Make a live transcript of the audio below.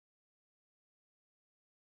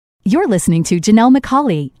You're listening to Janelle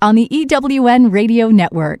McCauley on the EWN Radio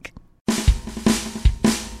Network.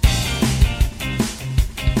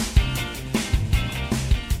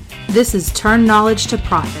 This is Turn Knowledge to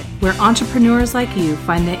Profit, where entrepreneurs like you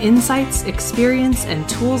find the insights, experience, and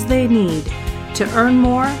tools they need to earn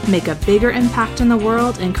more, make a bigger impact in the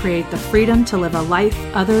world, and create the freedom to live a life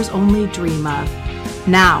others only dream of.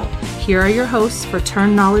 Now, here are your hosts for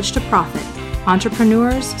Turn Knowledge to Profit,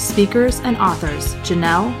 entrepreneurs, speakers, and authors,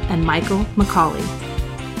 Janelle and Michael McCauley.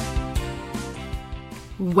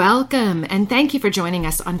 Welcome, and thank you for joining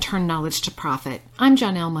us on Turn Knowledge to Profit. I'm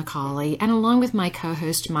Janelle McCauley, and along with my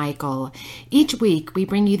co-host Michael, each week we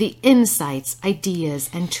bring you the insights,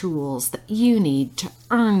 ideas, and tools that you need to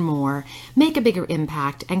earn more, make a bigger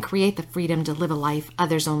impact, and create the freedom to live a life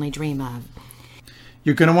others only dream of.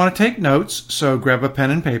 You're going to want to take notes, so grab a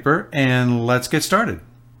pen and paper, and let's get started.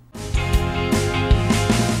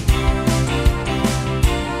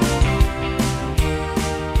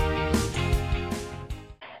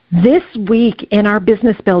 This week in our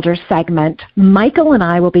Business Builder segment, Michael and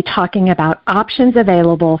I will be talking about options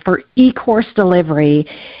available for e-course delivery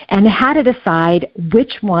and how to decide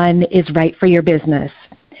which one is right for your business.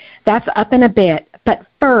 That's up in a bit, but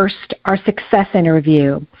first, our success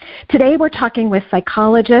interview. Today we're talking with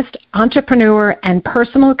psychologist, entrepreneur, and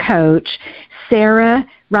personal coach, Sarah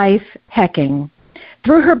Reiff-Hekking.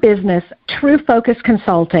 Through her business, True Focus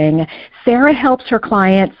Consulting, Sarah helps her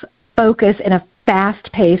clients focus in a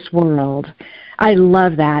fast-paced world. I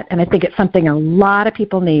love that, and I think it's something a lot of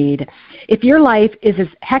people need. If your life is as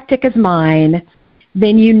hectic as mine,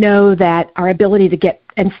 then you know that our ability to get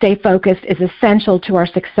and stay focused is essential to our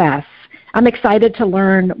success. I'm excited to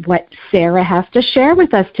learn what Sarah has to share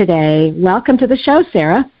with us today. Welcome to the show,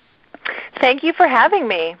 Sarah. Thank you for having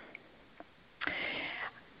me.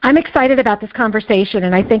 I'm excited about this conversation,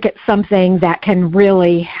 and I think it's something that can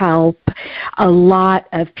really help a lot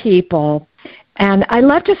of people. And I'd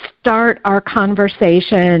love to start our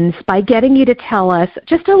conversations by getting you to tell us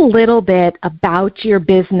just a little bit about your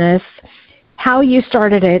business, how you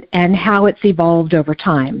started it, and how it's evolved over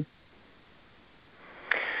time.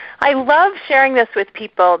 I love sharing this with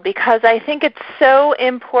people because I think it's so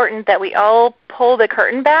important that we all pull the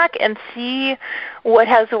curtain back and see what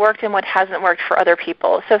has worked and what hasn't worked for other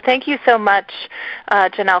people. So thank you so much,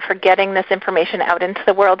 Janelle, for getting this information out into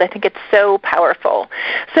the world. I think it's so powerful.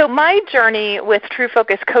 So my journey with True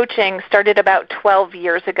Focus Coaching started about 12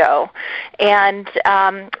 years ago. And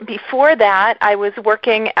before that, I was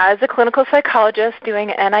working as a clinical psychologist doing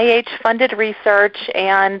NIH-funded research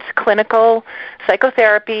and clinical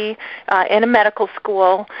psychotherapy in a medical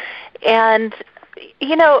school. And,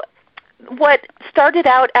 you know, what started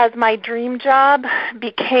out as my dream job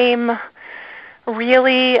became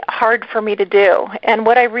really hard for me to do. And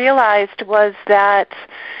what I realized was that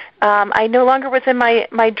I no longer was in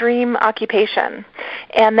my dream occupation,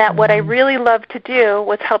 and that what I really loved to do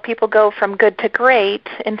was help people go from good to great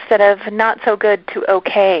instead of not so good to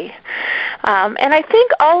okay. And I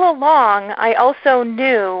think all along I also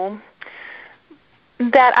knew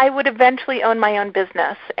that I would eventually own my own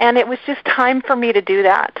business, and it was just time for me to do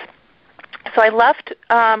that. So I left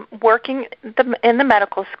working in the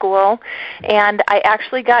medical school, and I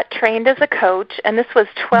actually got trained as a coach, and this was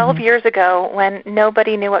 12 years ago when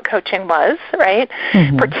nobody knew what coaching was, right?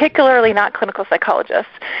 Particularly not clinical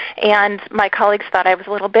psychologists. And my colleagues thought I was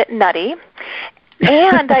a little bit nutty.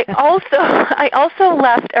 And I also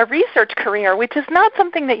left a research career, which is not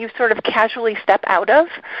something that you sort of casually step out of,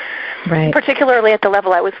 right, particularly at the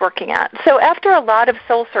level I was working at. So after a lot of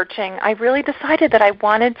soul searching, I really decided that I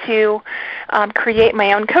wanted to create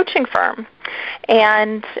my own coaching firm.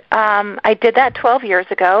 And I did that 12 years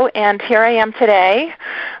ago, and here I am today,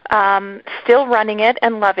 still running it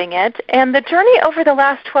and loving it. And the journey over the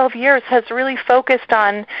last 12 years has really focused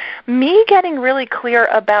on me getting really clear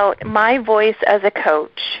about my voice as a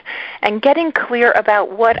coach and getting clear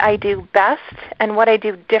about what I do best and what I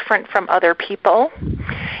do different from other people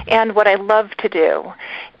and what I love to do.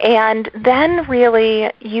 And then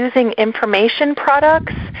really using information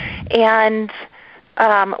products and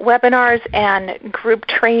webinars and group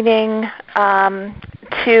training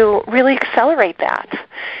to really accelerate that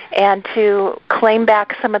and to claim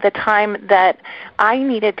back some of the time that I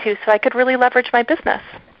needed to so I could really leverage my business.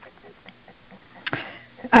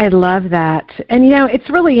 I love that. And, you know, it's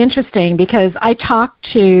really interesting because I talk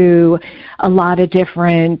to a lot of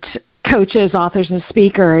different coaches, authors, and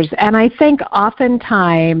speakers, and I think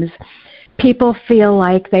oftentimes people feel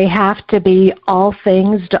like they have to be all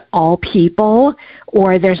things to all people,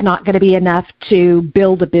 or there's not going to be enough to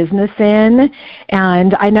build a business in.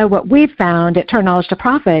 And I know what we've found at Turn Knowledge to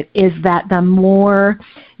Profit is that the more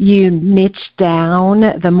you niche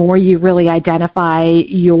down, the more you really identify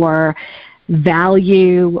your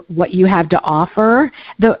value, what you have to offer,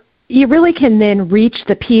 you really can then reach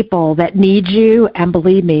the people that need you. And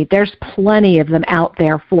believe me, there's plenty of them out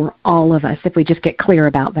there for all of us if we just get clear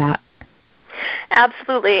about that.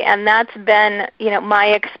 Absolutely, and that's been, my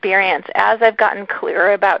experience as I've gotten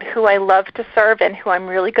clearer about who I love to serve and who I'm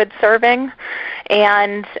really good serving,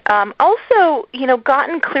 and also,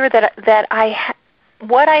 gotten clear that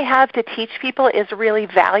what I have to teach people is really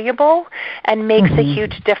valuable and makes a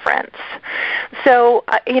huge difference. So,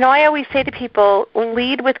 I always say to people,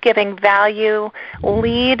 lead with giving value,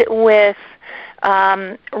 lead with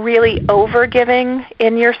really over-giving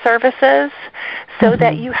in your services so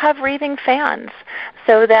that you have raving fans,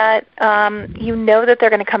 so that you know that they're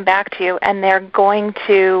going to come back to you and they're going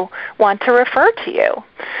to want to refer to you.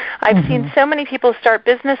 I've seen so many people start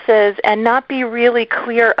businesses and not be really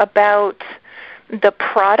clear about the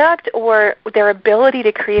product or their ability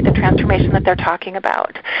to create the transformation that they're talking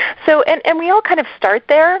about. So, and we all kind of start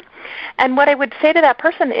there. And what I would say to that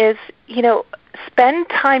person is, spend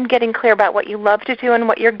time getting clear about what you love to do and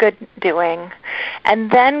what you're good doing, and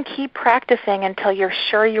then keep practicing until you're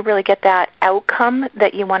sure you really get that outcome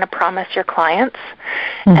that you want to promise your clients.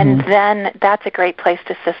 And then that's a great place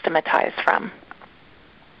to systematize from.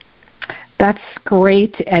 That's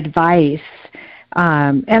great advice.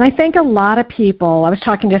 And I think a lot of people, I was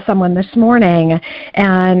talking to someone this morning,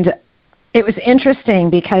 and it was interesting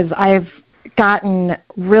because I've gotten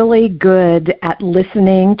really good at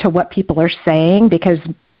listening to what people are saying, because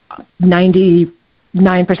 99%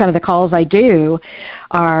 of the calls I do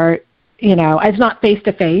are, it's not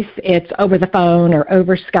face-to-face, it's over the phone or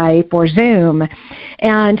over Skype or Zoom.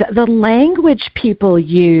 And the language people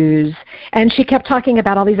use, and she kept talking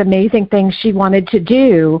about all these amazing things she wanted to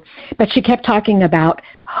do, but she kept talking about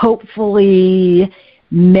hopefully,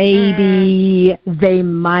 maybe, they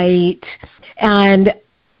might. And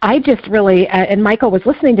I just really, and Michael was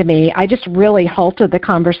listening to me, I just really halted the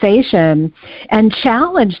conversation and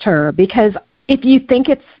challenged her, because if you think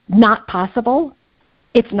it's not possible,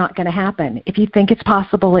 it's not going to happen. If you think it's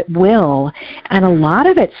possible, it will. And a lot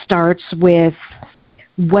of it starts with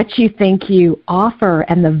what you think you offer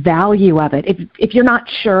and the value of it. If you're not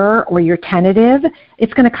sure or you're tentative,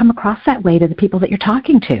 it's going to come across that way to the people that you're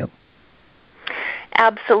talking to.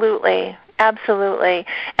 Absolutely. Absolutely.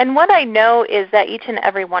 And what I know is that each and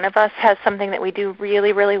every one of us has something that we do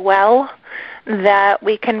really, really well that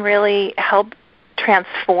we can really help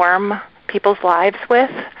transform people's lives with.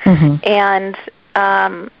 And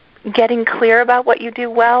getting clear about what you do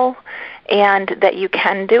well, and that you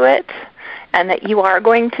can do it, and that you are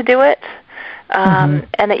going to do it, and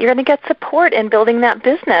that you're going to get support in building that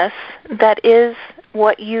business that is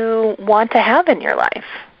what you want to have in your life,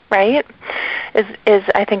 right, is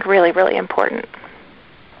I think, really, really important.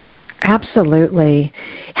 Absolutely.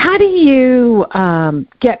 How do you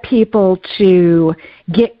get people to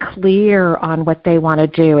get clear on what they want to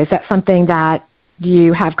do? Is that something that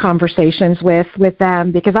you have conversations with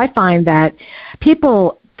them? Because I find that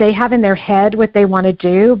people, they have in their head what they want to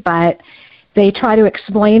do, but they try to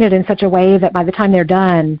explain it in such a way that by the time they're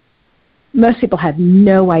done, most people have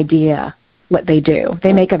no idea what they do.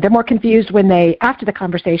 They're more confused after the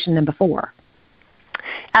conversation than before.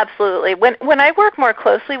 Absolutely. When I work more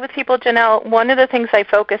closely with people, Janelle, one of the things I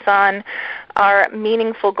focus on are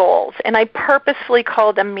meaningful goals. And I purposefully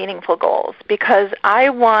call them meaningful goals because I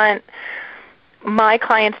want my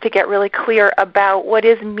clients to get really clear about what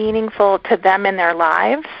is meaningful to them in their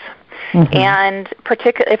lives. And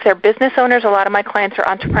particularly if they're business owners, a lot of my clients are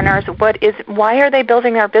entrepreneurs. Why are they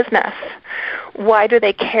building their business? Why do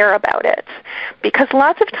they care about it? Because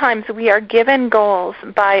lots of times we are given goals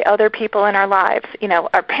by other people in our lives,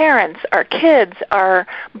 our parents, our kids, our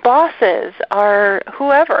bosses, our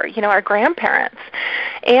whoever, our grandparents.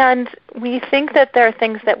 And we think that there are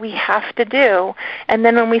things that we have to do, and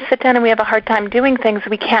then when we sit down and we have a hard time doing things,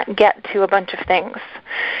 we can't get to a bunch of things.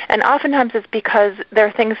 And oftentimes it's because there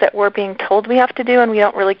are things that we're being told we have to do and we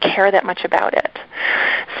don't really care that much about it.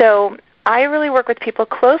 So I really work with people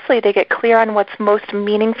closely to get clear on what's most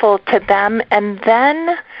meaningful to them, and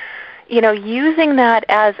then using that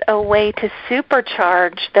as a way to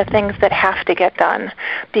supercharge the things that have to get done,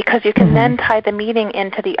 because you can then tie the meaning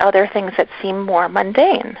into the other things that seem more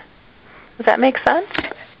mundane. Does that make sense?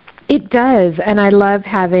 It does, and I love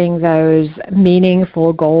having those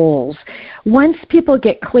meaningful goals. Once people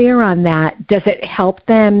get clear on that, does it help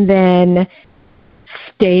them then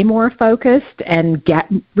stay more focused and get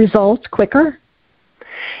results quicker?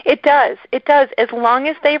 It does. It does, as long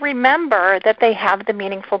as they remember that they have the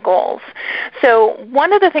meaningful goals. So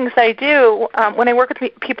one of the things that I do when I work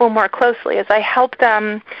with people more closely is I help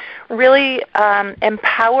them really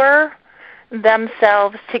empower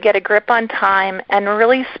themselves to get a grip on time and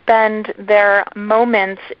really spend their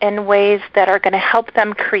moments in ways that are going to help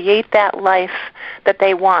them create that life that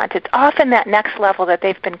they want. It's often that next level that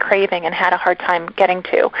they've been craving and had a hard time getting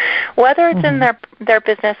to, whether it's in their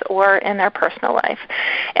business or in their personal life.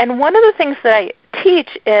 And one of the things that I teach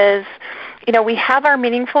is, we have our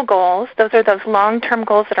meaningful goals. Those are those long-term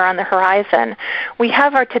goals that are on the horizon. We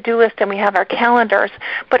have our to-do list and we have our calendars,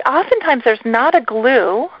 but oftentimes there's not a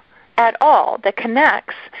glue at all that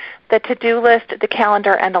connects the to-do list, the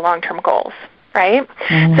calendar, and the long-term goals, right?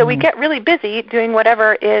 So we get really busy doing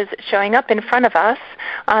whatever is showing up in front of us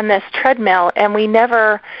on this treadmill, and we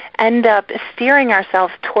never end up steering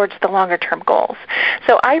ourselves towards the longer-term goals.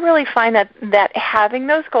 So I really find that having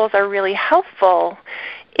those goals are really helpful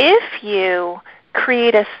if you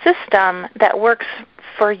create a system that works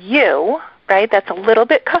for you, right, that's a little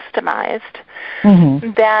bit customized,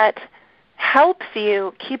 that helps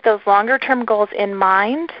you keep those longer-term goals in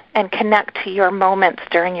mind and connect to your moments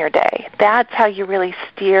during your day. That's how you really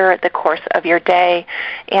steer the course of your day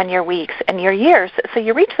and your weeks and your years. So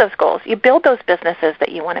you reach those goals. You build those businesses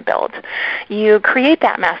that you want to build. You create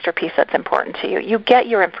that masterpiece that's important to you. You get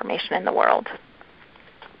your information in the world.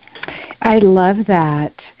 I love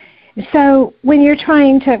that. So when you're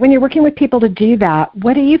working with people to do that,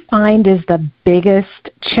 what do you find is the biggest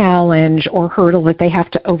challenge or hurdle that they have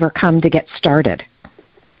to overcome to get started?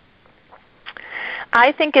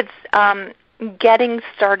 I think it's getting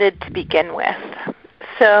started to begin with.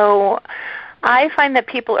 So I find that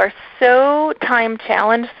people are so time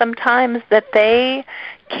challenged sometimes that they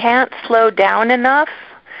can't slow down enough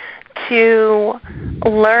to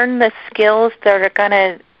learn the skills that are going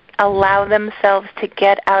to allow themselves to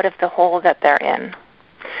get out of the hole that they're in.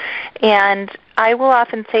 And I will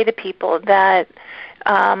often say to people that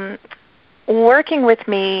working with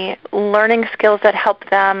me, learning skills that help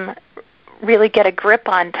them really get a grip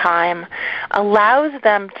on time allows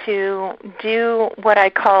them to do what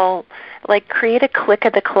I call create a click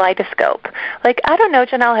of the kaleidoscope. I don't know,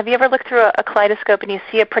 Janelle, have you ever looked through a kaleidoscope and you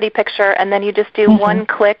see a pretty picture and then you just do one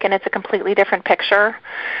click and it's a completely different picture?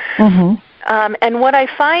 And what I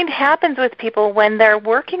find happens with people when they're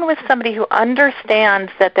working with somebody who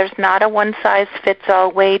understands that there's not a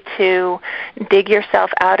one-size-fits-all way to dig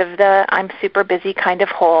yourself out of the I'm super busy kind of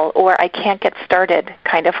hole or I can't get started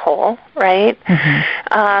kind of hole, right?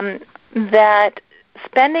 That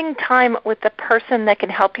spending time with the person that can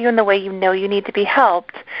help you in the way you know you need to be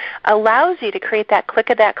helped allows you to create that click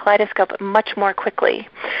of that kaleidoscope much more quickly.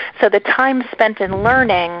 So the time spent in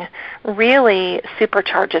learning really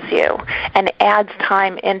supercharges you and adds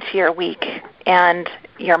time into your week and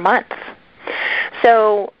your month.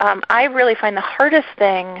 So I really find the hardest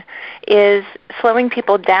thing is slowing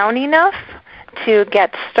people down enough to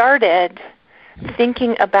get started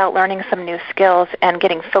thinking about learning some new skills and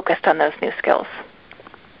getting focused on those new skills.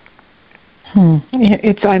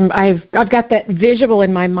 I've got that visual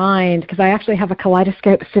in my mind because I actually have a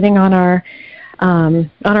kaleidoscope sitting on our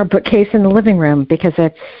bookcase in the living room because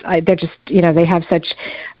they're just they have such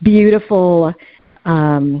beautiful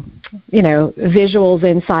visuals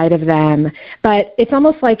inside of them. But it's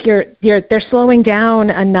almost like they're slowing down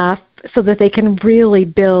enough so that they can really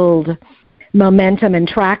build momentum and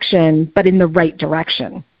traction, but in the right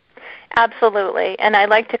direction. Absolutely, and I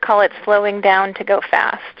like to call it slowing down to go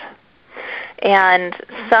fast. And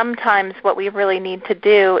sometimes what we really need to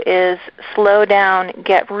do is slow down,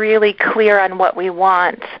 get really clear on what we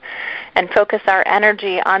want, and focus our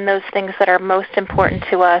energy on those things that are most important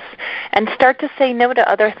to us, and start to say no to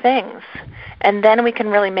other things. And then we can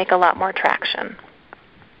really make a lot more traction.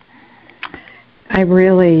 I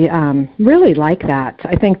really like that.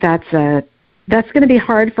 I think that's going to be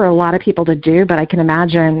hard for a lot of people to do, but I can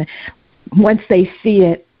imagine once they see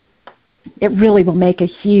it, it really will make a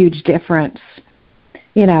huge difference.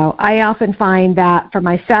 I often find that for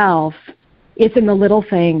myself, it's in the little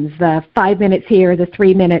things, the 5 minutes here, the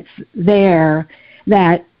 3 minutes there,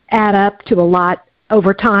 that add up to a lot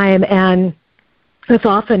over time. And it's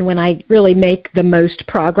often when I really make the most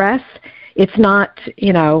progress. It's not,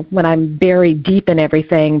 when I'm buried deep in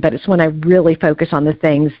everything, but it's when I really focus on the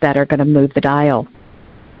things that are going to move the dial.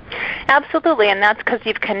 Absolutely, and that's because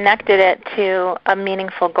you've connected it to a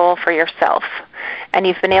meaningful goal for yourself, and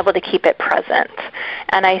you've been able to keep it present.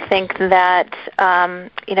 And I think that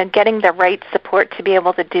getting the right support to be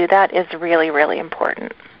able to do that is really, really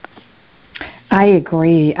important. I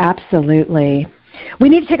agree, absolutely. We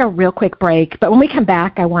need to take a real quick break, but when we come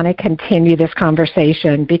back, I want to continue this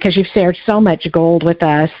conversation because you've shared so much gold with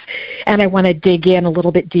us, and I want to dig in a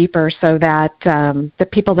little bit deeper so that the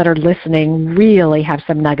people that are listening really have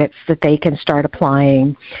some nuggets that they can start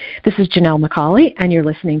applying. This is Janelle McCauley, and you're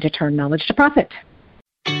listening to Turn Knowledge to Profit.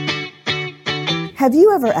 Have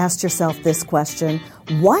you ever asked yourself this question?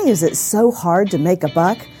 Why is it so hard to make a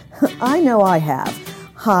buck? I know I have.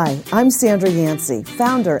 Hi, I'm Sandra Yancey,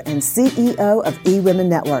 founder and CEO of eWomen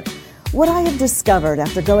Network. What I have discovered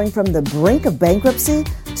after going from the brink of bankruptcy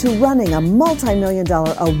to running a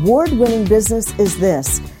multi-million-dollar award-winning business is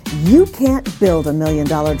this. You can't build $1 million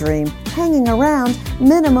dream hanging around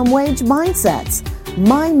minimum wage mindsets.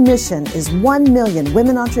 My mission is 1 million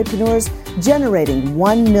women entrepreneurs generating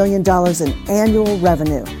 $1 million in annual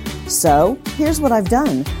revenue. So here's what I've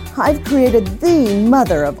done. I've created the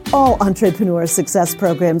mother of all entrepreneur success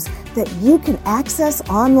programs that you can access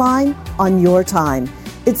online on your time.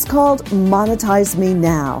 It's called Monetize Me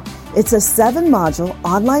Now. It's a 7-module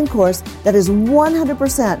online course that is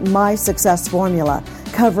 100% my success formula,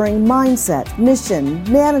 covering mindset, mission,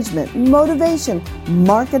 management, motivation,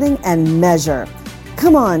 marketing, and measure.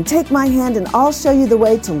 Come on, take my hand and I'll show you the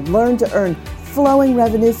way to learn to earn flowing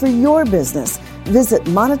revenue for your business. Visit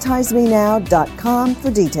monetizemenow.com for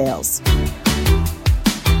details.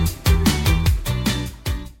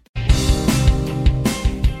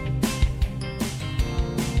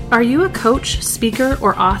 Are you a coach, speaker,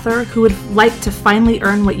 or author who would like to finally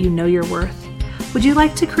earn what you know you're worth? Would you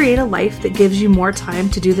like to create a life that gives you more time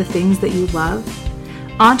to do the things that you love?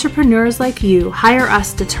 Entrepreneurs like you hire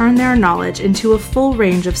us to turn their knowledge into a full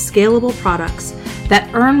range of scalable products that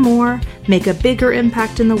earn more, make a bigger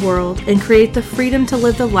impact in the world, and create the freedom to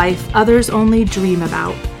live the life others only dream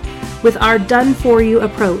about. With our done-for-you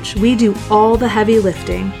approach, we do all the heavy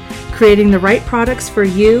lifting, creating the right products for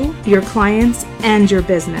you, your clients, and your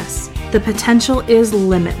business. The potential is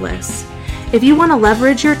limitless. If you want to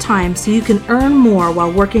leverage your time so you can earn more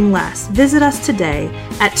while working less, visit us today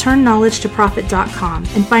at turnknowledgetoprofit.com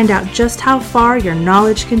and find out just how far your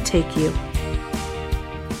knowledge can take you.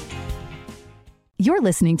 You're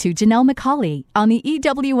listening to Janelle McCauley on the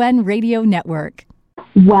EWN Radio Network.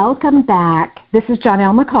 Welcome back. This is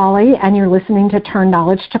Janelle McCauley, and you're listening to Turn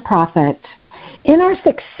Knowledge to Profit. In our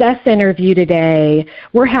success interview today,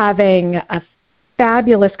 we're having a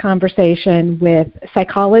fabulous conversation with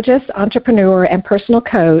psychologist, entrepreneur, and personal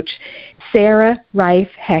coach, Sarah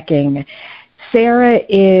Reiff-Hekking. Sarah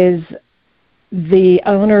is the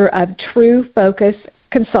owner of True Focus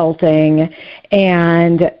Consulting,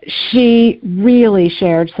 and she really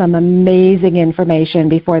shared some amazing information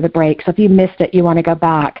before the break. So if you missed it, you want to go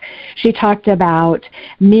back. She talked about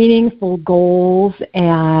meaningful goals,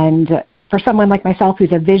 and for someone like myself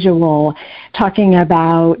who's a visual, talking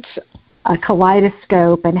about a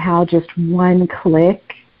kaleidoscope and how just one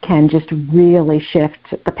click can just really shift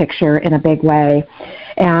the picture in a big way.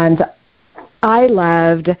 And I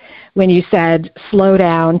loved when you said slow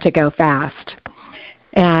down to go fast.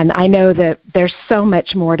 And I know that there's so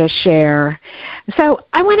much more to share. So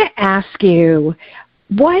I want to ask you,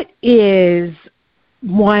 what is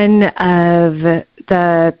one of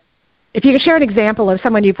the, if you could share an example of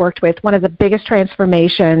someone you've worked with, one of the biggest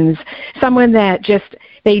transformations, someone that just,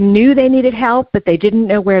 they knew they needed help, but they didn't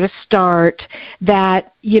know where to start,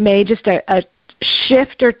 that you made just a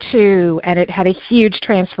shift or two and it had a huge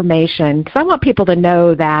transformation. Because I want people to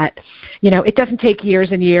know that, it doesn't take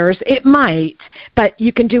years and years. It might, but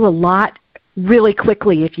you can do a lot really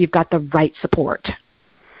quickly if you've got the right support.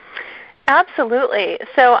 Absolutely.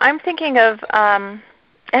 So I'm thinking of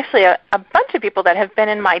actually a bunch of people that have been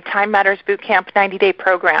in my Time Matters Bootcamp 90-day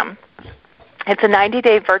program. It's a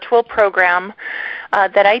 90-day virtual program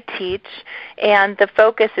that I teach, and the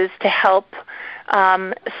focus is to help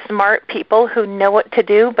smart people who know what to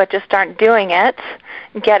do but just aren't doing it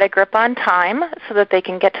get a grip on time so that they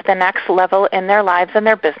can get to the next level in their lives and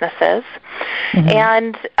their businesses. Mm-hmm.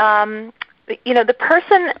 And, the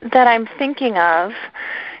person that I'm thinking of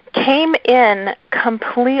came in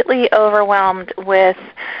completely overwhelmed with,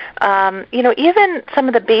 even some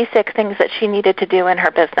of the basic things that she needed to do in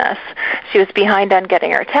her business. She was behind on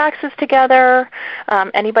getting her taxes together.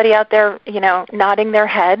 Anybody out there, nodding their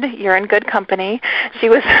head, you're in good company. She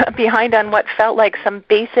was behind on what felt like some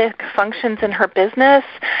basic functions in her business,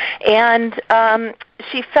 and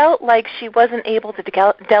she felt like she wasn't able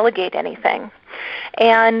to delegate anything.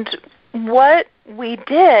 And what we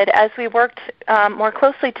did as we worked more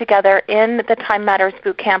closely together in the Time Matters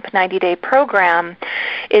Bootcamp 90-day program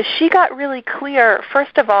is she got really clear,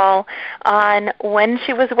 first of all, on when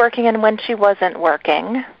she was working and when she wasn't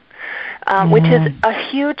working, which is a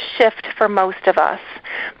huge shift for most of us.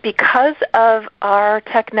 Because of our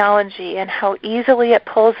technology and how easily it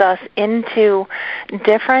pulls us into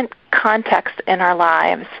different contexts in our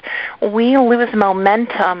lives, we lose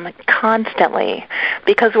momentum constantly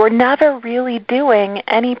because we're never really doing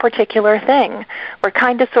any particular thing. We're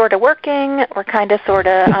kind of sort of working, we're kind of sort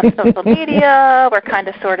of on social media, we're kind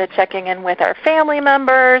of sort of checking in with our family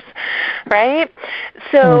members, right?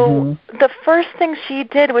 So the first thing she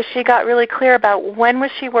did was she got really clear about when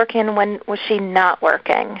was she working and when was she not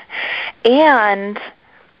working. And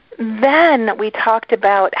then we talked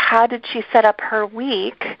about how did she set up her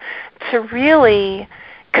week to really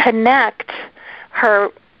connect her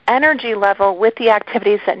energy level with the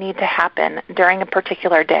activities that need to happen during a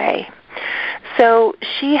particular day. So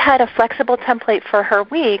she had a flexible template for her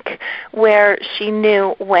week where she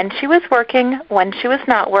knew when she was working, when she was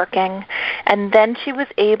not working, and then she was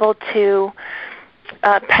able to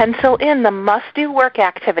pencil in the must-do work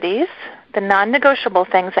activities, the non-negotiable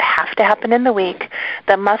things that have to happen in the week,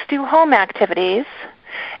 the must-do home activities,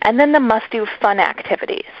 and then the must-do fun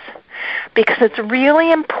activities. Because it's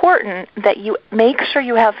really important that you make sure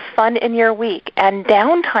you have fun in your week and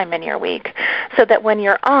downtime in your week so that when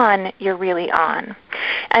you're on, you're really on.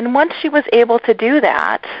 And once she was able to do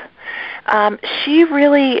that, she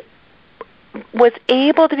really was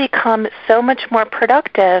able to become so much more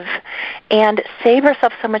productive and save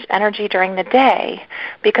herself so much energy during the day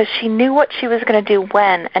because she knew what she was going to do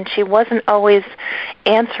when, and she wasn't always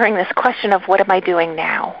answering this question of what am I doing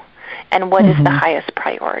now and what is the highest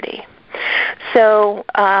priority. So,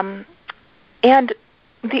 and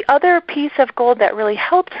the other piece of gold that really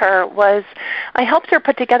helped her was I helped her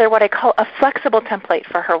put together what I call a flexible template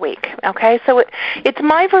for her week. Okay, so it's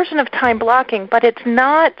my version of time blocking, but it's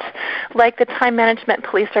not like the time management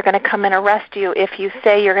police are going to come and arrest you if you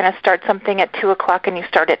say you're going to start something at 2 o'clock and you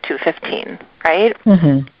start at 2:15, right?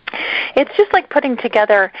 It's just like putting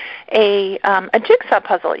together a jigsaw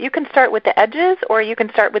puzzle. You can start with the edges or you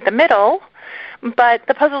can start with the middle, but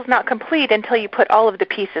the puzzle's not complete until you put all of the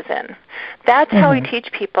pieces in. That's how we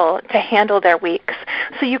teach people to handle their weeks.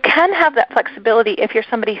 So you can have that flexibility if you're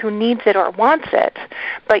somebody who needs it or wants it,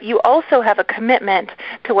 but you also have a commitment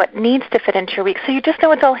to what needs to fit into your week, so you just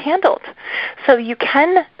know it's all handled. So you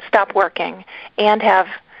can stop working and have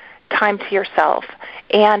time to yourself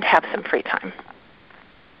and have some free time.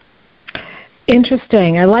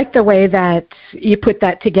 Interesting. I like the way that you put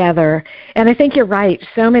that together. And I think you're right.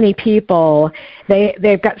 So many people,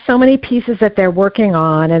 they've got so many pieces that they're working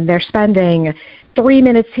on, and they're spending 3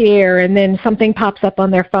 minutes here, and then something pops up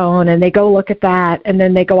on their phone, and they go look at that, and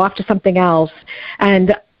then they go off to something else.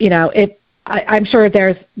 And, I'm sure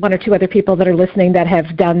there's 1 or 2 other people that are listening that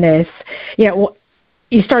have done this.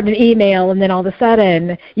 You start an email, and then all of a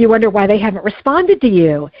sudden you wonder why they haven't responded to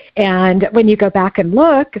you. And when you go back and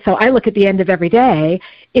look, so I look at the end of every day,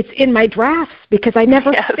 it's in my drafts because I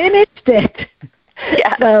never finished it.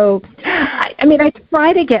 So, I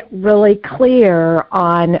try to get really clear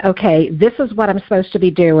on, okay, this is what I'm supposed to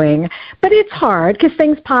be doing. But it's hard because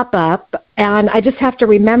things pop up, and I just have to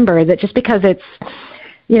remember that just because it's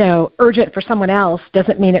urgent for someone else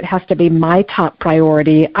doesn't mean it has to be my top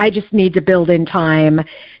priority. I just need to build in time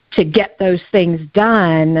to get those things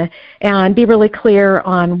done and be really clear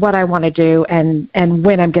on what I want to do and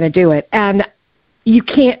when I'm going to do it. And you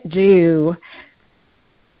can't do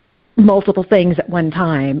multiple things at one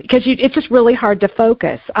time because it's just really hard to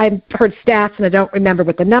focus. I've heard stats, and I don't remember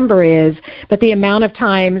what the number is, but the amount of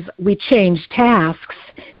times we change tasks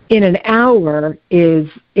in an hour is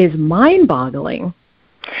mind-boggling.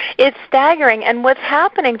 It's staggering, and what's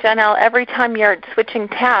happening, Janelle, every time you're switching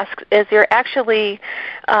tasks is you're actually,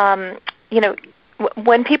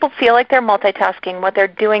 when people feel like they're multitasking, what they're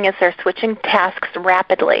doing is they're switching tasks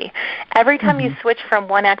rapidly. Every time you switch from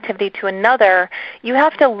one activity to another, you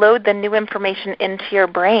have to load the new information into your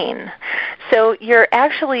brain. So you're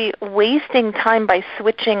actually wasting time by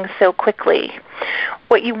switching so quickly.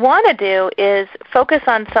 What you want to do is focus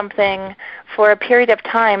on something for a period of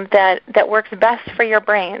time that works best for your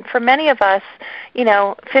brain. For many of us,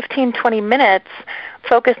 15, 20 minutes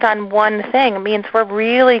focused on one thing means we're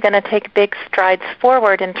really going to take big strides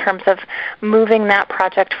forward in terms of moving that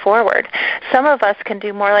project forward. Some of us can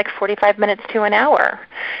do more like 45 minutes to an hour.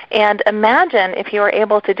 And imagine if you were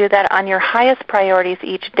able to do that on your highest priorities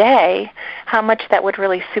each day, how much that would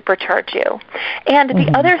really supercharge you. And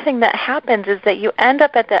the other thing that happens is that you end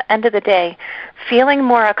up at the end of the day feeling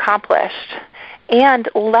more accomplished and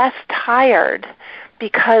less tired,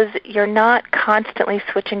 because you're not constantly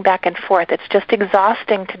switching back and forth. It's just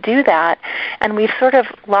exhausting to do that, and we've sort of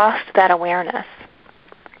lost that awareness.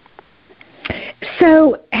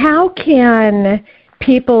 So how can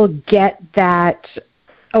people get that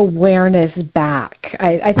awareness back?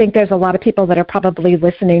 I think there's a lot of people that are probably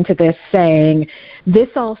listening to this saying, this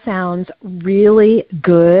all sounds really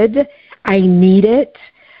good, I need it,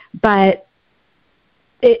 but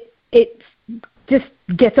it just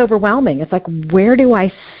gets overwhelming. It's like, where do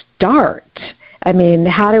I start? I mean,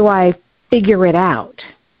 how do I figure it out?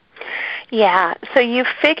 Yeah, so you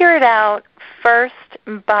figure it out first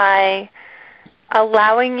by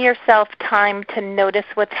allowing yourself time to notice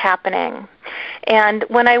what's happening. And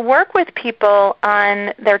when I work with people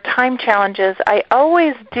on their time challenges, I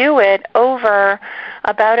always do it over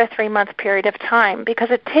about a 3-month period of time,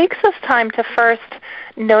 because it takes us time to first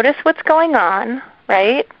notice what's going on,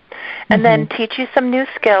 right? And then teach you some new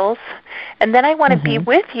skills. And then I want to be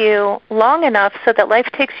with you long enough so that life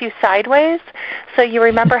takes you sideways, so you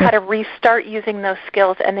remember how to restart using those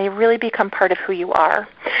skills and they really become part of who you are.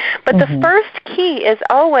 But the first key is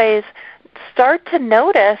always start to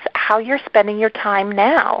notice how you're spending your time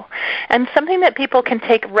now. And something that people can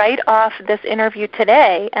take right off this interview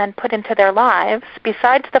today and put into their lives,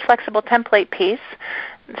 besides the flexible template piece,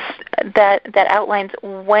 that outlines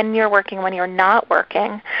when you're working, when you're not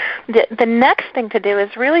working. The next thing to do is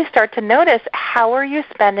really start to notice, how are you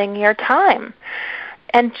spending your time?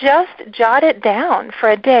 And just jot it down for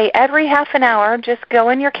a day. Every half an hour, just go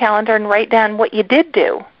in your calendar and write down what you did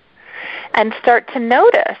do. And start to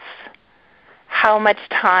notice how much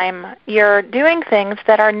time you're doing things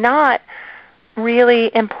that are not really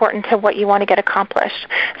important to what you want to get accomplished.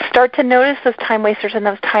 Start to notice those time wasters and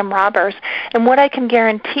those time robbers. And what I can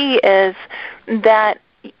guarantee is that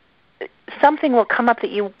something will come up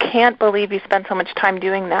that you can't believe you spent so much time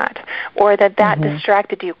doing that, or that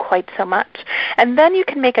distracted you quite so much. And then you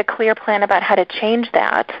can make a clear plan about how to change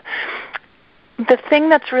that. The thing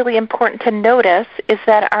that's really important to notice is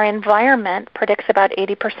that our environment predicts about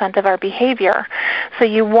 80% of our behavior. So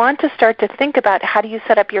you want to start to think about, how do you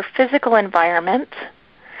set up your physical environment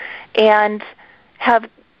and have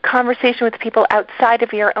conversation with people outside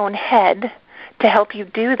of your own head to help you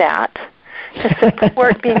do that, to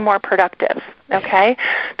support being more productive, okay?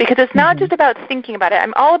 Because it's not just about thinking about it.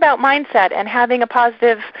 I'm all about mindset and having a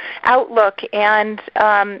positive outlook and,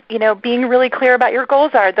 being really clear about your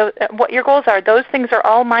goals are, what your goals are. Those things are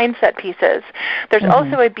all mindset pieces. There's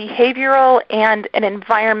also a behavioral and an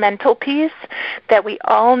environmental piece that we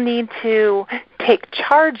all need to take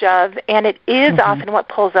charge of, and it is often what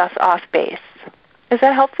pulls us off base. Is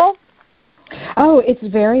that helpful? Oh, it's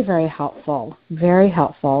very, very helpful. Very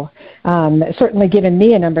helpful. Certainly given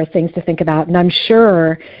me a number of things to think about, and I'm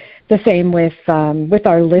sure the same with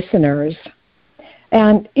our listeners.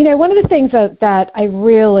 And, one of the things that I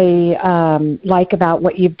really like about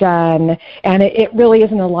what you've done, and it really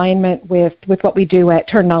is in alignment with what we do at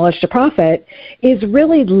Turn Knowledge to Profit, is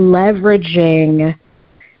really leveraging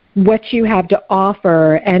what you have to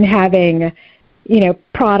offer and having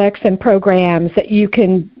products and programs that you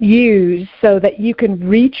can use so that you can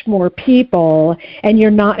reach more people and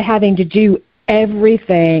you're not having to do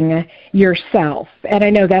everything yourself. And I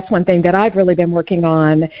know that's one thing that I've really been working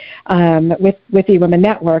on with eWomen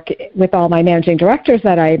Network, with all my managing directors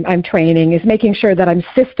that I'm training, is making sure that I'm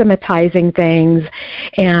systematizing things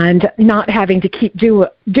and not having to keep do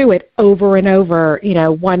it over and over,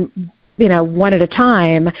 one at a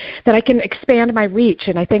time, that I can expand my reach,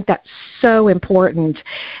 and I think that's so important.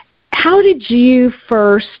 How did you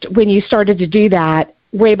first, when you started to do that,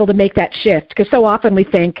 were able to make that shift? Because so often we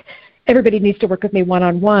think everybody needs to work with me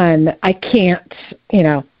one-on-one. I can't,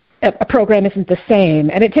 a program isn't the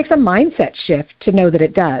same, and it takes a mindset shift to know that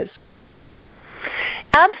it does.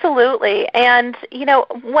 Absolutely. And,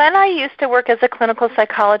 when I used to work as a clinical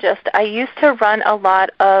psychologist, I used to run a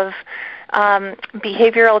lot of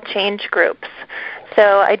behavioral change groups.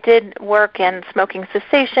 So I did work in smoking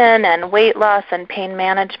cessation and weight loss and pain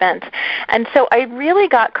management. And so I really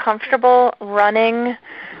got comfortable running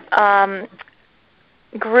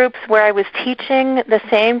groups where I was teaching the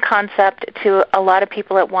same concept to a lot of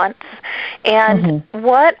people at once. And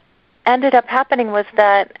what ended up happening was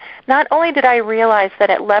that not only did I realize that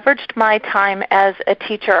it leveraged my time as a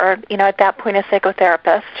teacher or, at that point a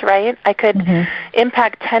psychotherapist, right? I could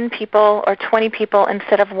impact 10 people or 20 people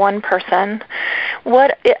instead of one person.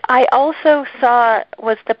 What I also saw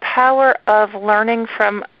was the power of learning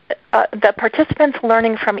from the participants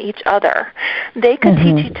learning from each other. They could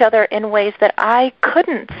teach each other in ways that I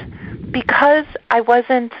couldn't because I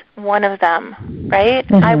wasn't one of them, right?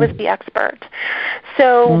 I was the expert.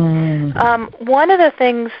 So one of the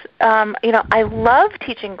things, I love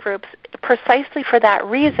teaching groups precisely for that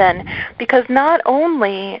reason, because not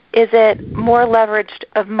only is it more leveraged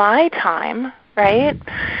of my time, right?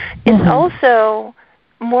 It's also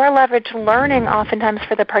more leveraged learning oftentimes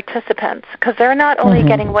for the participants, because they're not only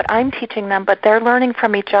getting what I'm teaching them, but they're learning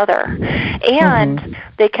from each other. And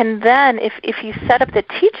they can then, if you set up the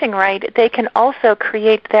teaching right, they can also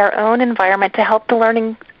create their own environment to help the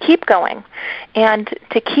learning keep going and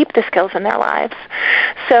to keep the skills in their lives.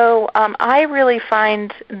 So I really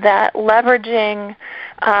find that leveraging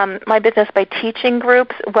my business by teaching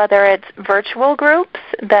groups, whether it's virtual groups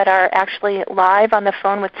that are actually live on the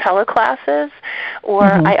phone with teleclasses, or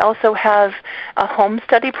I also have a home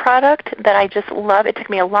study product that I just love. It took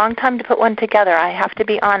me a long time to put one together, I have to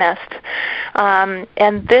be honest.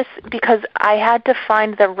 And this, because I had to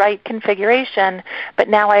find the right configuration, but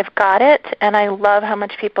now I've got it, and I love how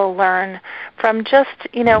much people learn from just,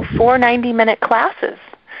 4 90-minute classes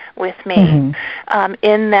with me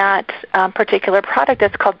in that particular product.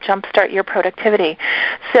 It's called Jumpstart Your Productivity.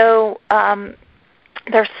 So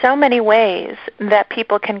there's so many ways that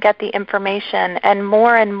people can get the information, and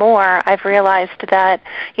more I've realized that,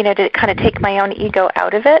 to kind of take my own ego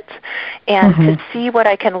out of it and to see what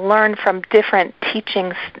I can learn from different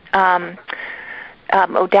teaching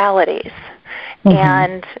modalities.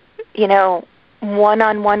 And,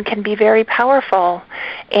 one-on-one can be very powerful,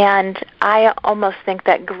 and I almost think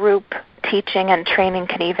that group teaching and training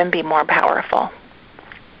can even be more powerful.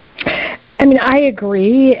 I mean, I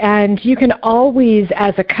agree, and you can always,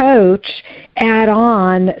 as a coach, add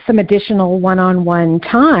on some additional one-on-one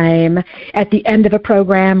time at the end of a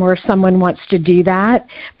program where someone wants to do that,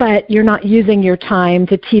 but you're not using your time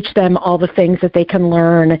to teach them all the things that they can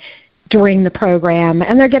learn during the program,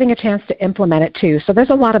 and they're getting a chance to implement it too. So there's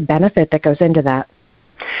a lot of benefit that goes into that.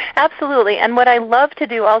 Absolutely. And what I love to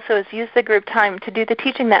do also is use the group time to do the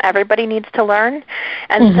teaching that everybody needs to learn.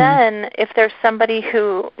 And then if there's somebody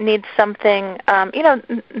who needs something,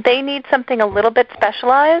 they need something a little bit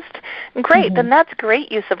specialized, great, then that's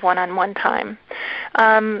great use of one-on-one time.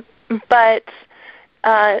 But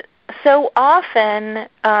so often,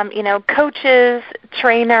 coaches,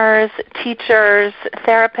 trainers, teachers,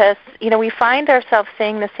 therapists, we find ourselves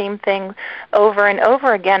saying the same thing over and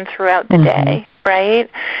over again throughout the day, right?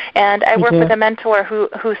 And I work with a mentor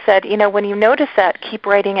who said, when you notice that, keep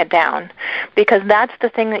writing it down, because that's the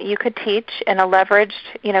thing that you could teach in a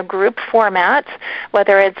leveraged, group format,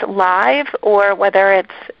 whether it's live or whether it's,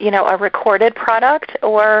 a recorded product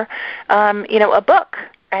or, a book,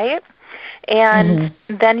 right? And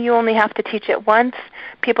then you only have to teach it once.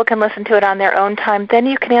 People can listen to it on their own time. Then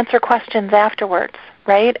you can answer questions afterwards,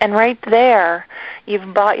 right? And right there,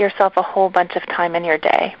 you've bought yourself a whole bunch of time in your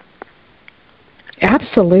day.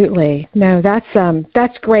 Absolutely. No,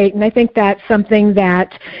 that's great. And I think that's something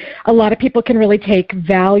that a lot of people can really take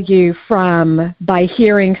value from by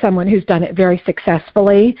hearing someone who's done it very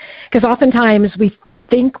successfully. Because oftentimes we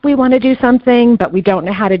think we want to do something, but we don't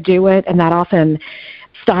know how to do it, and that often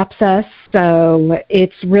stops us. So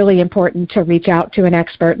it's really important to reach out to an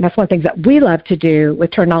expert, and that's one of the things that we love to do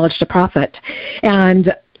with Turn Knowledge to Profit.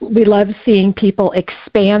 And we love seeing people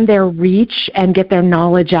expand their reach and get their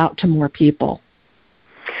knowledge out to more people.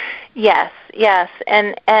 Yes.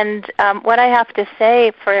 And what I have to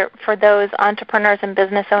say for those entrepreneurs and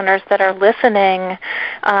business owners that are listening,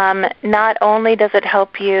 not only does it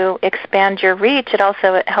help you expand your reach, it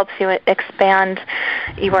helps you expand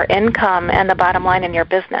your income and the bottom line in your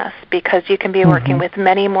business, because you can be working with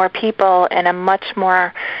many more people in a much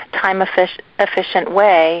more time efficient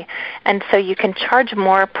way, and so you can charge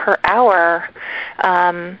more per hour,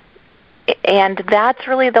 and that's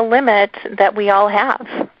really the limit that we all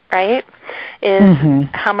have, right? Is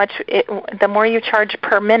how much, the more you charge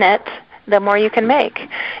per minute, the more you can make.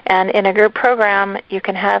 And in a group program, you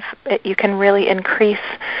can really increase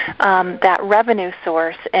that revenue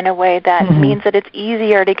source in a way that means that it's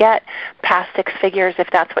easier to get past 6 figures if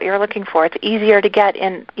that's what you're looking for. It's easier to get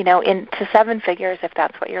into 7 figures if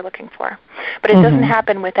that's what you're looking for. But it doesn't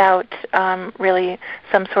happen without really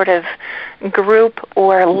some sort of group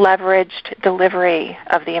or leveraged delivery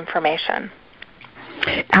of the information.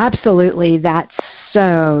 Absolutely, that's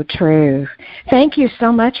so true. Thank you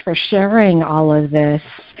so much for sharing all of this.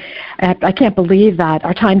 I can't believe that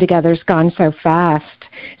our time together has gone so fast.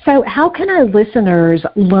 So how can our listeners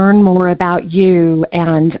learn more about you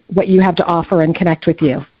and what you have to offer and connect with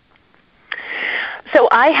you? So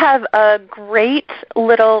I have a great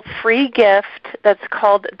little free gift that's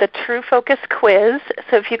called the True Focus Quiz.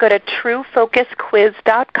 So if you go to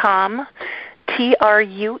truefocusquiz.com,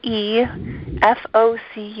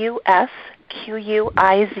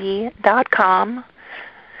 truefocusquiz.com.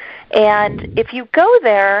 And if you go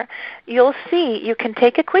there, you'll see you can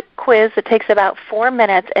take a quick quiz that takes about 4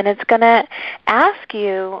 minutes, and it's going to ask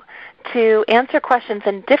you to answer questions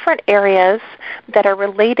in different areas that are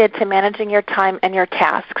related to managing your time and your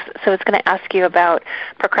tasks. So it's going to ask you about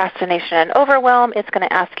procrastination and overwhelm. It's going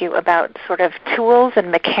to ask you about sort of tools and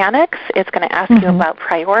mechanics. It's going to ask you about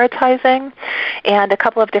prioritizing and a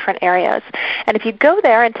couple of different areas. And if you go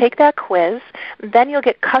there and take that quiz, then you'll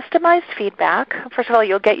get customized feedback. First of all,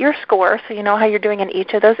 you'll get your score so you know how you're doing in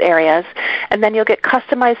each of those areas. And then you'll get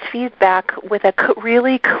customized feedback with a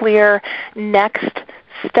really clear next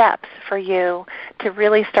steps for you to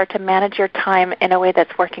really start to manage your time in a way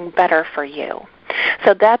that's working better for you.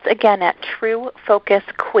 So that's, again, at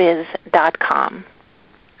truefocusquiz.com.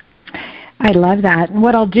 I love that. And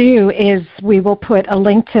what I'll do is we will put a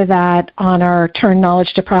link to that on our Turn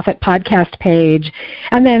Knowledge to Profit podcast page.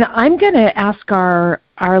 And then I'm going to ask our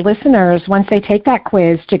listeners, once they take that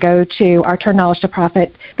quiz, to go to our Turn Knowledge to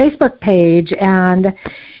Profit Facebook page and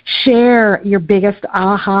share your biggest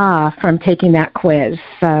aha from taking that quiz.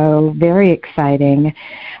 So very exciting.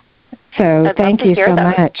 So thank you so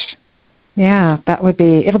much. Yeah,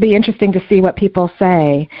 it'll be interesting to see what people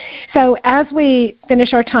say. So as we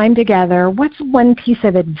finish our time together, what's one piece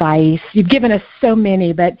of advice? You've given us so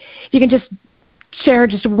many, but you can just share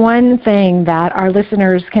just one thing that our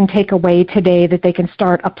listeners can take away today that they can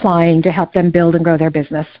start applying to help them build and grow their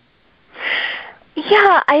business.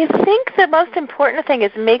 Yeah, I think the most important thing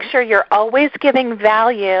is make sure you're always giving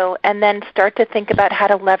value and then start to think about how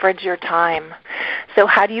to leverage your time. So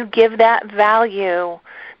how do you give that value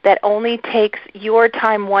that only takes your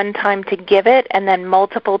time one time to give it, and then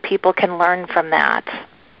multiple people can learn from that?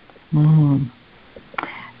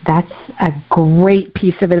 That's a great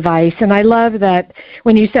piece of advice. And I love that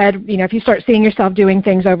when you said, if you start seeing yourself doing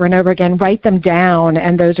things over and over again, write them down,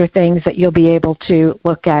 and those are things that you'll be able to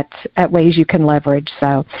look at ways you can leverage.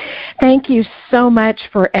 So thank you so much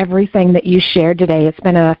for everything that you shared today. It's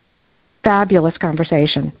been a fabulous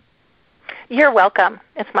conversation. You're welcome.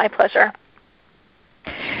 It's my pleasure.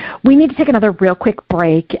 We need to take another real quick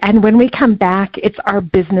break, and when we come back, it's our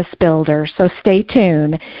business builder, so stay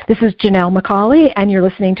tuned. This is Janelle McCauley, and you're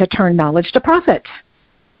listening to Turn Knowledge to Profit.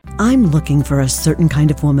 I'm looking for a certain kind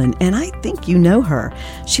of woman, and I think you know her.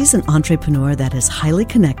 She's an entrepreneur that is highly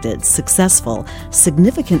connected, successful,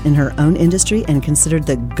 significant in her own industry, and considered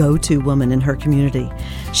the go-to woman in her community.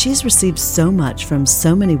 She's received so much from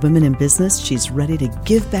so many women in business, she's ready to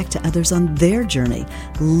give back to others on their journey,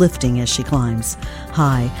 lifting as she climbs.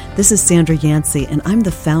 Hi, this is Sandra Yancey, and I'm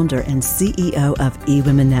the founder and CEO of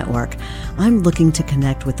eWomen Network. I'm looking to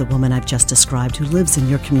connect with the woman I've just described who lives in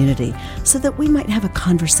your community so that we might have a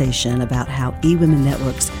conversation about how eWomen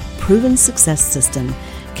Network's proven success system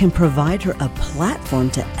can provide her a platform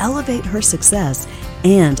to elevate her success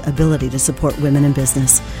and ability to support women in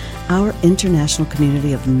business. Our international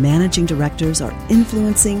community of managing directors are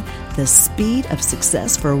influencing the speed of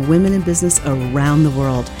success for women in business around the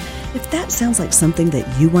world. If that sounds like something that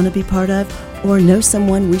you want to be part of or know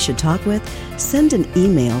someone we should talk with, send an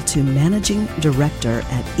email to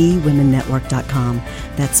managingdirector@ewomennetwork.com.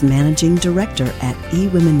 That's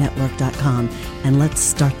managingdirector@ewomennetwork.com, and let's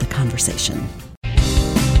start the conversation.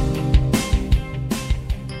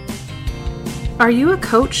 Are you a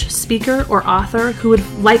coach, speaker, or author who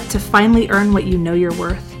would like to finally earn what you know you're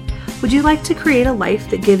worth? Would you like to create a life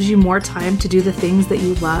that gives you more time to do the things that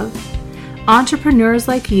you love? Entrepreneurs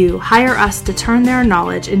like you hire us to turn their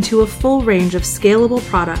knowledge into a full range of scalable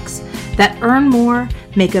products that earn more,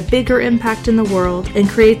 make a bigger impact in the world, and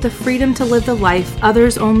create the freedom to live the life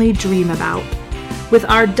others only dream about. With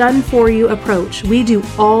our done-for-you approach, we do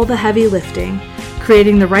all the heavy lifting,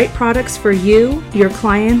 creating the right products for you, your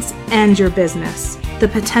clients, and your business. The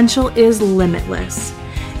potential is limitless.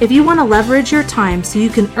 If you want to leverage your time so you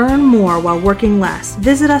can earn more while working less,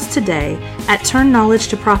 visit us today at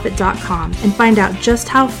turnknowledgetoprofit.com and find out just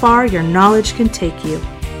how far your knowledge can take you.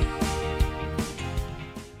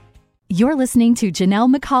 You're listening to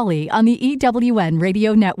Janelle McCauley on the EWN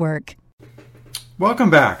Radio Network. Welcome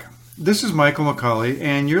back. This is Michael McCauley,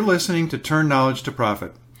 and you're listening to Turn Knowledge to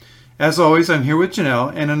Profit. As always, I'm here with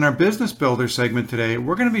Janelle, and in our Business Builder segment today,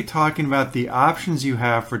 we're going to be talking about the options you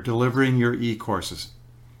have for delivering your e-courses.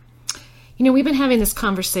 You know, we've been having this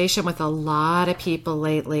conversation with a lot of people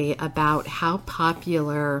lately about how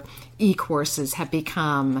popular e-courses have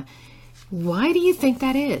become. Why do you think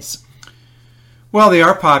that is? Well, they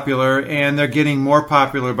are popular, and they're getting more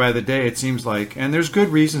popular by the day, it seems like. And there's good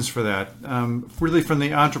reasons for that. Really, from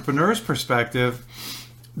the entrepreneur's perspective,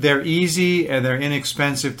 they're easy and they're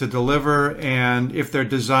inexpensive to deliver. And if they're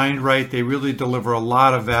designed right, they really deliver a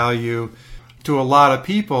lot of value to a lot of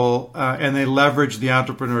people, and they leverage the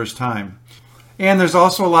entrepreneur's time. And there's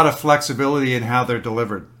also a lot of flexibility in how they're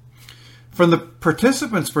delivered. From the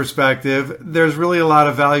participant's perspective, there's really a lot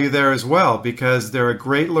of value there as well, because they're a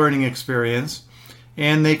great learning experience,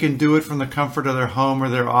 and they can do it from the comfort of their home or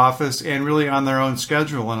their office and really on their own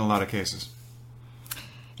schedule in a lot of cases.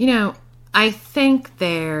 You know, I think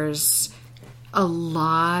there's a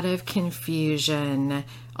lot of confusion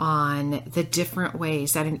on the different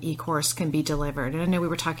ways that an e-course can be delivered. And I know we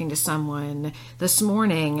were talking to someone this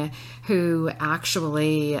morning who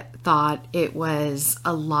actually thought it was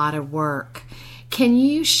a lot of work. Can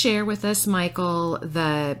you share with us, Michael,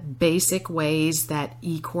 the basic ways that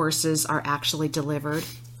e-courses are actually delivered?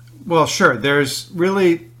 Well, sure. There's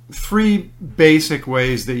really three basic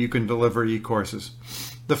ways that you can deliver e-courses.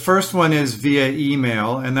 The first one is via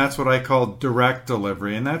email, and that's what I call direct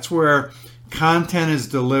delivery. And that's where content is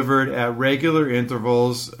delivered at regular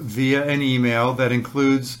intervals via an email that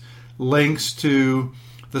includes links to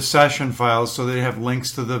the session files, so they have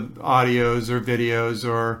links to the audios or videos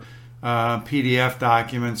or PDF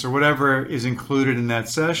documents or whatever is included in that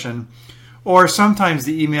session. Or sometimes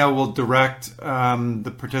the email will direct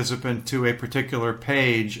the participant to a particular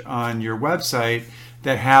page on your website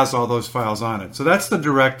that has all those files on it. So that's the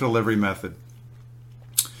direct delivery method.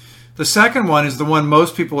 The second one is the one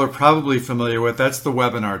most people are probably familiar with. That's the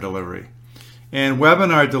webinar delivery. And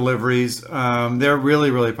webinar deliveries, they're really,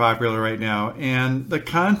 really popular right now. And the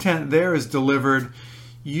content there is delivered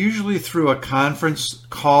usually through a conference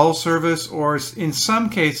call service, or in some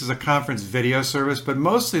cases a conference video service, but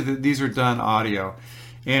mostly these are done audio.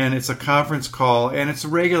 And it's a conference call, and it's a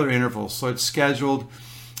regular interval. So it's scheduled,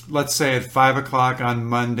 let's say at 5 o'clock on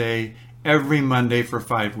Monday, every Monday for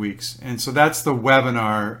 5 weeks. And so that's the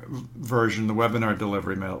webinar version, the webinar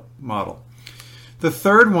delivery model. The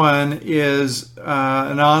third one is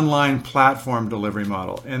an online platform delivery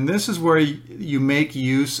model. And this is where you make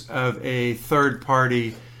use of a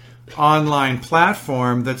third-party online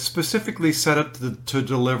platform that's specifically set up to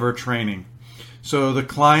deliver training. So the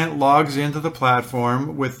client logs into the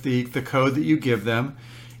platform with the code that you give them,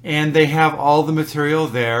 and they have all the material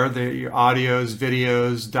there, your audios,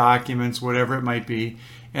 videos, documents, whatever it might be,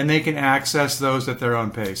 and they can access those at their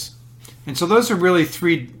own pace. And so those are really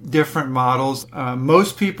three different models.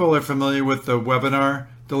 Most people are familiar with the webinar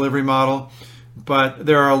delivery model, but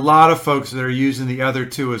there are a lot of folks that are using the other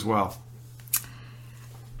two as well.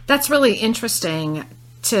 That's really interesting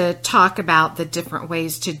to talk about the different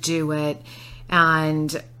ways to do it.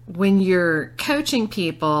 And when you're coaching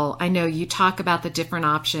people, I know you talk about the different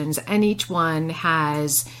options, and each one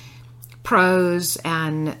has pros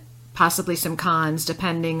and possibly some cons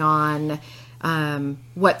depending on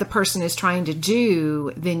what the person is trying to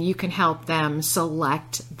do. Then you can help them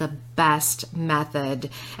select the best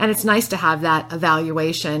method. And it's nice to have that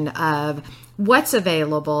evaluation of what's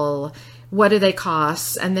available, what do they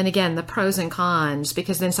cost, and then again, the pros and cons,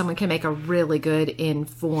 because then someone can make a really good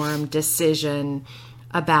informed decision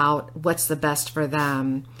about what's the best for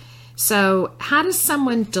them. So how does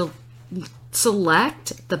someone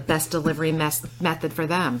select the best delivery method for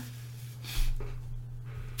them?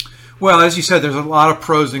 Well, as you said, there's a lot of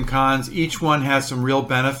pros and cons. Each one has some real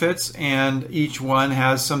benefits, and each one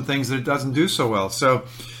has some things that it doesn't do so well. So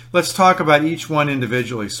let's talk about each one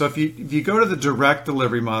individually. So if you go to the direct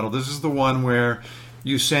delivery model, this is the one where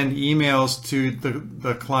you send emails to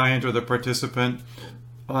the client or the participant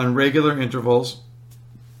on regular intervals,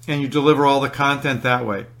 and you deliver all the content that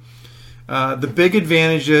way. The big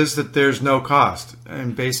advantage is that there's no cost,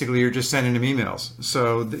 and basically you're just sending them emails,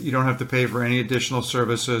 so that you don't have to pay for any additional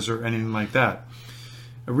services or anything like that.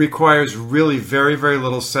 It requires really very, very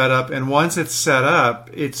little setup, and once it's set up,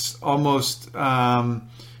 it's almost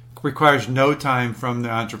requires no time from the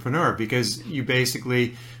entrepreneur, because you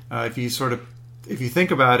basically, if you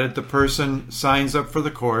think about it, the person signs up for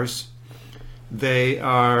the course, they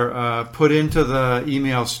are put into the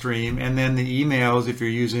email stream, and then the emails, if you're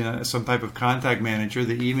using some type of contact manager,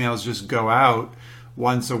 the emails just go out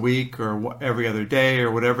once a week or every other day or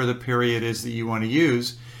whatever the period is that you want to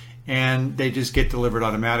use, and they just get delivered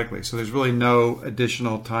automatically. So there's really no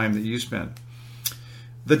additional time that you spend.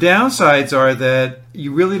 The downsides are that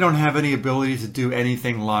you really don't have any ability to do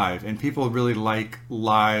anything live, and people really like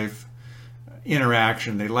live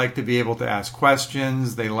interaction. They like to be able to ask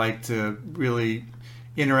questions. They like to really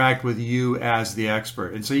interact with you as the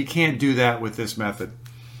expert. And so you can't do that with this method.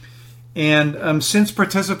 And since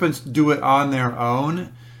participants do it on their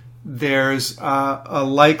own, there's a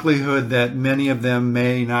likelihood that many of them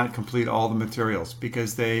may not complete all the materials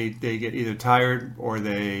because they get either tired or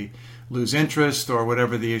they lose interest or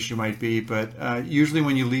whatever the issue might be. But usually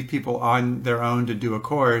when you leave people on their own to do a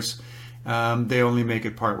course, they only make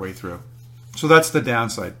it partway through. So that's the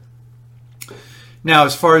downside. Now,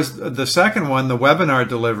 as far as the second one, the webinar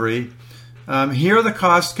delivery, here the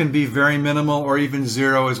cost can be very minimal or even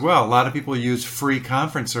zero as well. A lot of people use free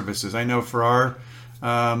conference services. I know for our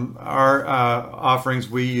offerings,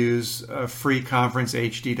 we use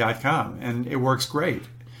freeconferencehd.com, and it works great.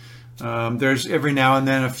 There's every now and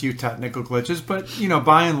then a few technical glitches, but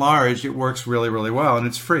by and large, it works really, really well, and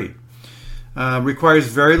it's free. Requires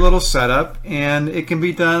very little setup, and it can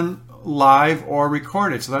be done live or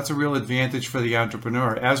recorded. So that's a real advantage for the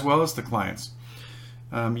entrepreneur as well as the clients.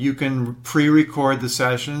 You can pre-record the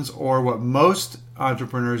sessions, or what most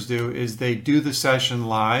entrepreneurs do is they do the session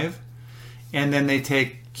live, and then they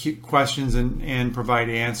take questions and provide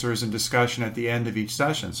answers and discussion at the end of each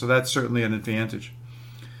session. So that's certainly an advantage.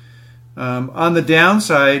 On the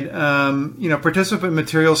downside, participant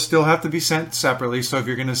materials still have to be sent separately. So if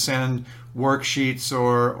you're going to send worksheets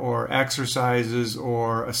or exercises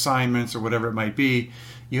or assignments or whatever it might be,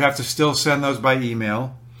 you have to still send those by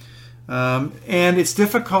email. And it's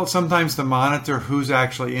difficult sometimes to monitor who's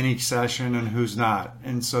actually in each session and who's not.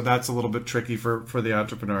 And so that's a little bit tricky for the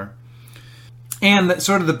entrepreneur. And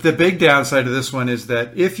sort of the big downside of this one is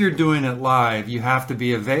that if you're doing it live, you have to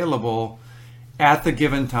be available at the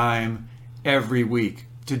given time every week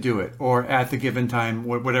to do it, or at the given time,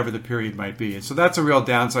 whatever the period might be. And so that's a real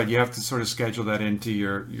downside. You have to sort of schedule that into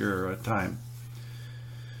your time.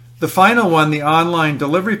 The final one, the online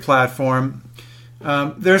delivery platform,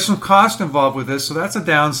 there's some cost involved with this, so that's a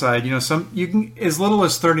downside. You can as little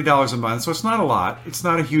as $30 a month, so it's not a lot. It's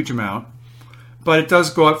not a huge amount, but it does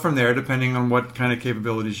go up from there depending on what kind of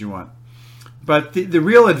capabilities you want. But the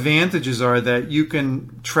real advantages are that you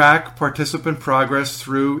can track participant progress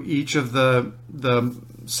through each of the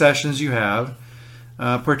sessions you have.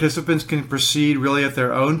 Participants can proceed really at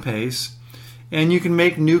their own pace, and you can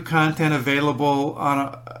make new content available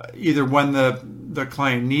on either when the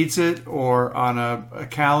client needs it or on a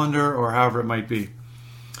calendar or however it might be.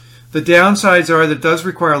 The downsides are that it does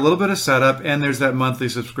require a little bit of setup, and there's that monthly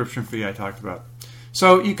subscription fee I talked about.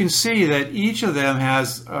 So you can see that each of them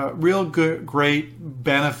has real good, great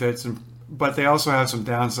benefits, but they also have some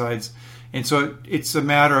downsides. And so it's a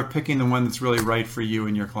matter of picking the one that's really right for you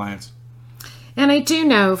and your clients. And I do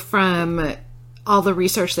know from all the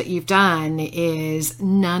research that you've done is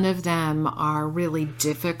none of them are really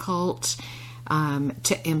difficult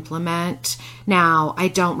to implement. Now, I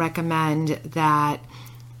don't recommend that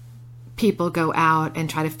people go out and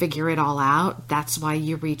try to figure it all out. That's why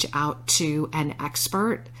you reach out to an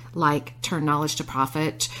expert like Turn Knowledge to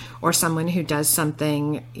Profit, or someone who does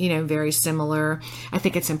something, very similar. I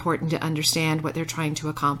think it's important to understand what they're trying to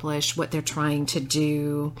accomplish, what they're trying to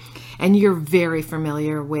do. And you're very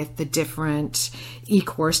familiar with the different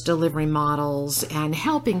e-course delivery models and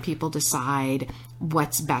helping people decide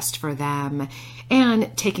what's best for them,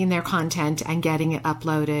 and taking their content and getting it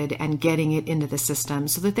uploaded and getting it into the system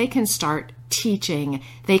so that they can start teaching,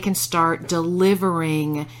 they can start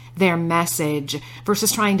delivering their message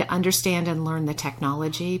versus trying to understand and learn the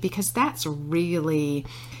technology, because that's really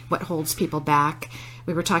what holds people back.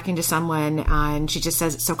 We were talking to someone and she just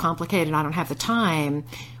says it's so complicated, I don't have the time.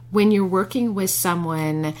 When you're working with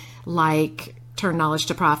someone like Turn Knowledge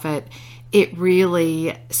to Profit, it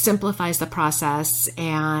really simplifies the process,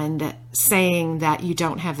 and saying that you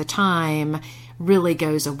don't have the time really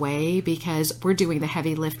goes away because we're doing the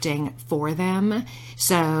heavy lifting for them.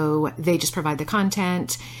 So they just provide the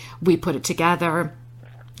content, we put it together,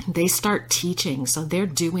 they start teaching, so they're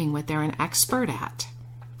doing what they're an expert at.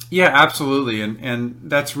 Yeah, absolutely. And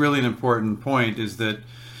that's really an important point, is that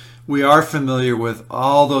we are familiar with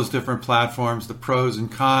all those different platforms, the pros and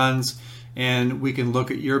cons, and we can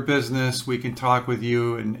look at your business. We can talk with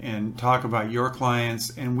you and talk about your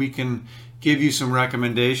clients, and we can give you some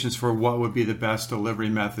recommendations for what would be the best delivery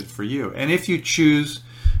method for you. And if you choose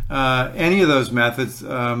any of those methods,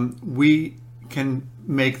 we can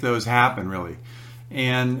make those happen, really.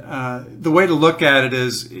 And the way to look at it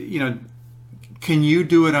is, can you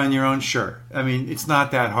do it on your own? Sure. I mean, it's not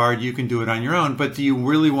that hard. You can do it on your own. But do you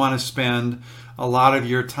really want to spend a lot of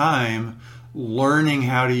your time learning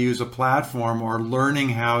how to use a platform or learning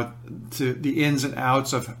how to the ins and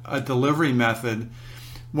outs of a delivery method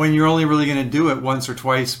when you're only really going to do it once or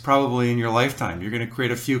twice probably in your lifetime? You're going to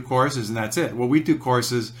create a few courses and that's it. Well, we do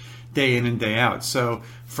courses day in and day out. So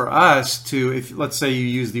for us if let's say you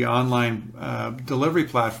use the online delivery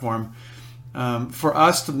platform, for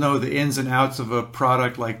us to know the ins and outs of a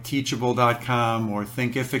product like Teachable.com or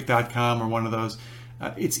Thinkific.com or one of those,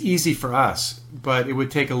 it's easy for us, but it would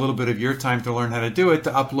take a little bit of your time to learn how to do it, to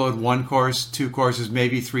upload one course, 2 courses,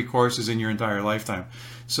 maybe 3 courses in your entire lifetime.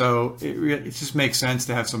 So it just makes sense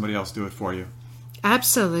to have somebody else do it for you.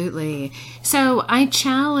 Absolutely. So I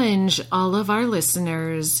challenge all of our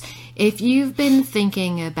listeners, if you've been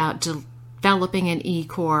thinking about developing an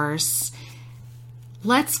e-course,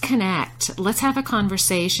 let's connect. Let's have a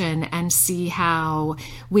conversation and see how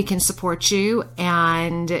we can support you.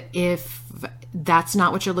 And if that's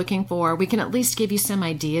not what you're looking for, we can at least give you some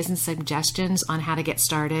ideas and suggestions on how to get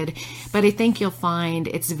started. But I think you'll find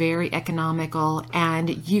it's very economical,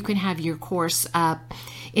 and you can have your course up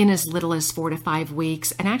in as little as 4 to 5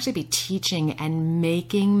 weeks and actually be teaching and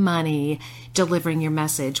making money delivering your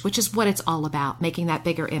message, which is what it's all about, making that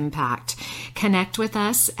bigger impact. Connect with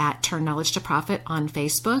us at Turn Knowledge to Profit on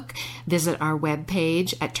Facebook. Visit our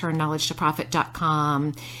webpage at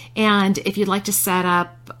turnknowledgetoprofit.com. And if you'd like to set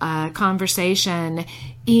up a conversation,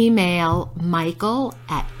 email Michael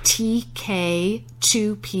at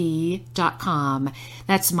tk2p.com.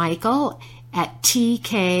 That's Michael at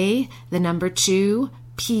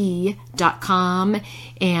tk2p.com,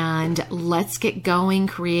 and let's get going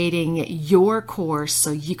creating your course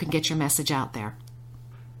so you can get your message out there.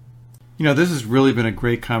 This has really been a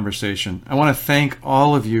great conversation. I want to thank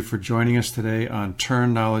all of you for joining us today on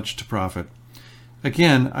Turn Knowledge to Profit.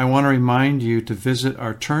 Again, I want to remind you to visit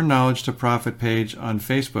our Turn Knowledge to Profit page on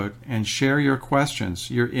Facebook and share your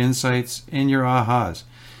questions, your insights, and your ahas.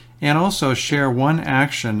 And also share one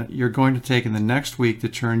action you're going to take in the next week to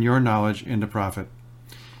turn your knowledge into profit.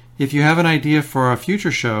 If you have an idea for a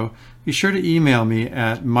future show, be sure to email me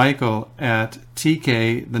at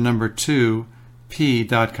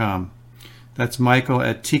michael@tk2p.com. That's michael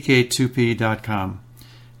at tk2p.com.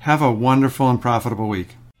 Have a wonderful and profitable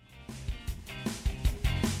week.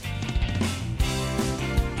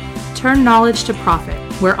 Turn Knowledge to Profit,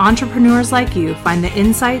 where entrepreneurs like you find the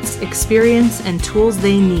insights, experience, and tools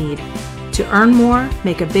they need to earn more,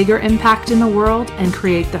 make a bigger impact in the world, and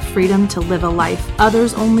create the freedom to live a life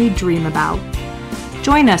others only dream about.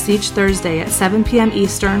 Join us each Thursday at 7 p.m.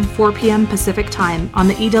 Eastern, 4 p.m. Pacific Time on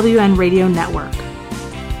the EWN Radio Network.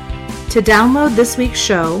 To download this week's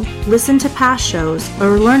show, listen to past shows,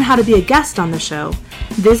 or learn how to be a guest on the show,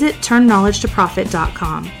 visit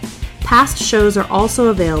turnknowledgetoprofit.com. Past shows are also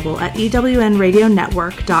available at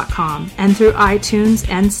ewnradionetwork.com and through iTunes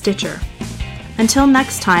and Stitcher. Until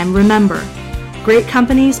next time, remember, great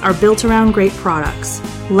companies are built around great products.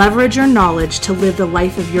 Leverage your knowledge to live the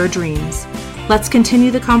life of your dreams. Let's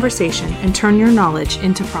continue the conversation and turn your knowledge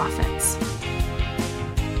into profits.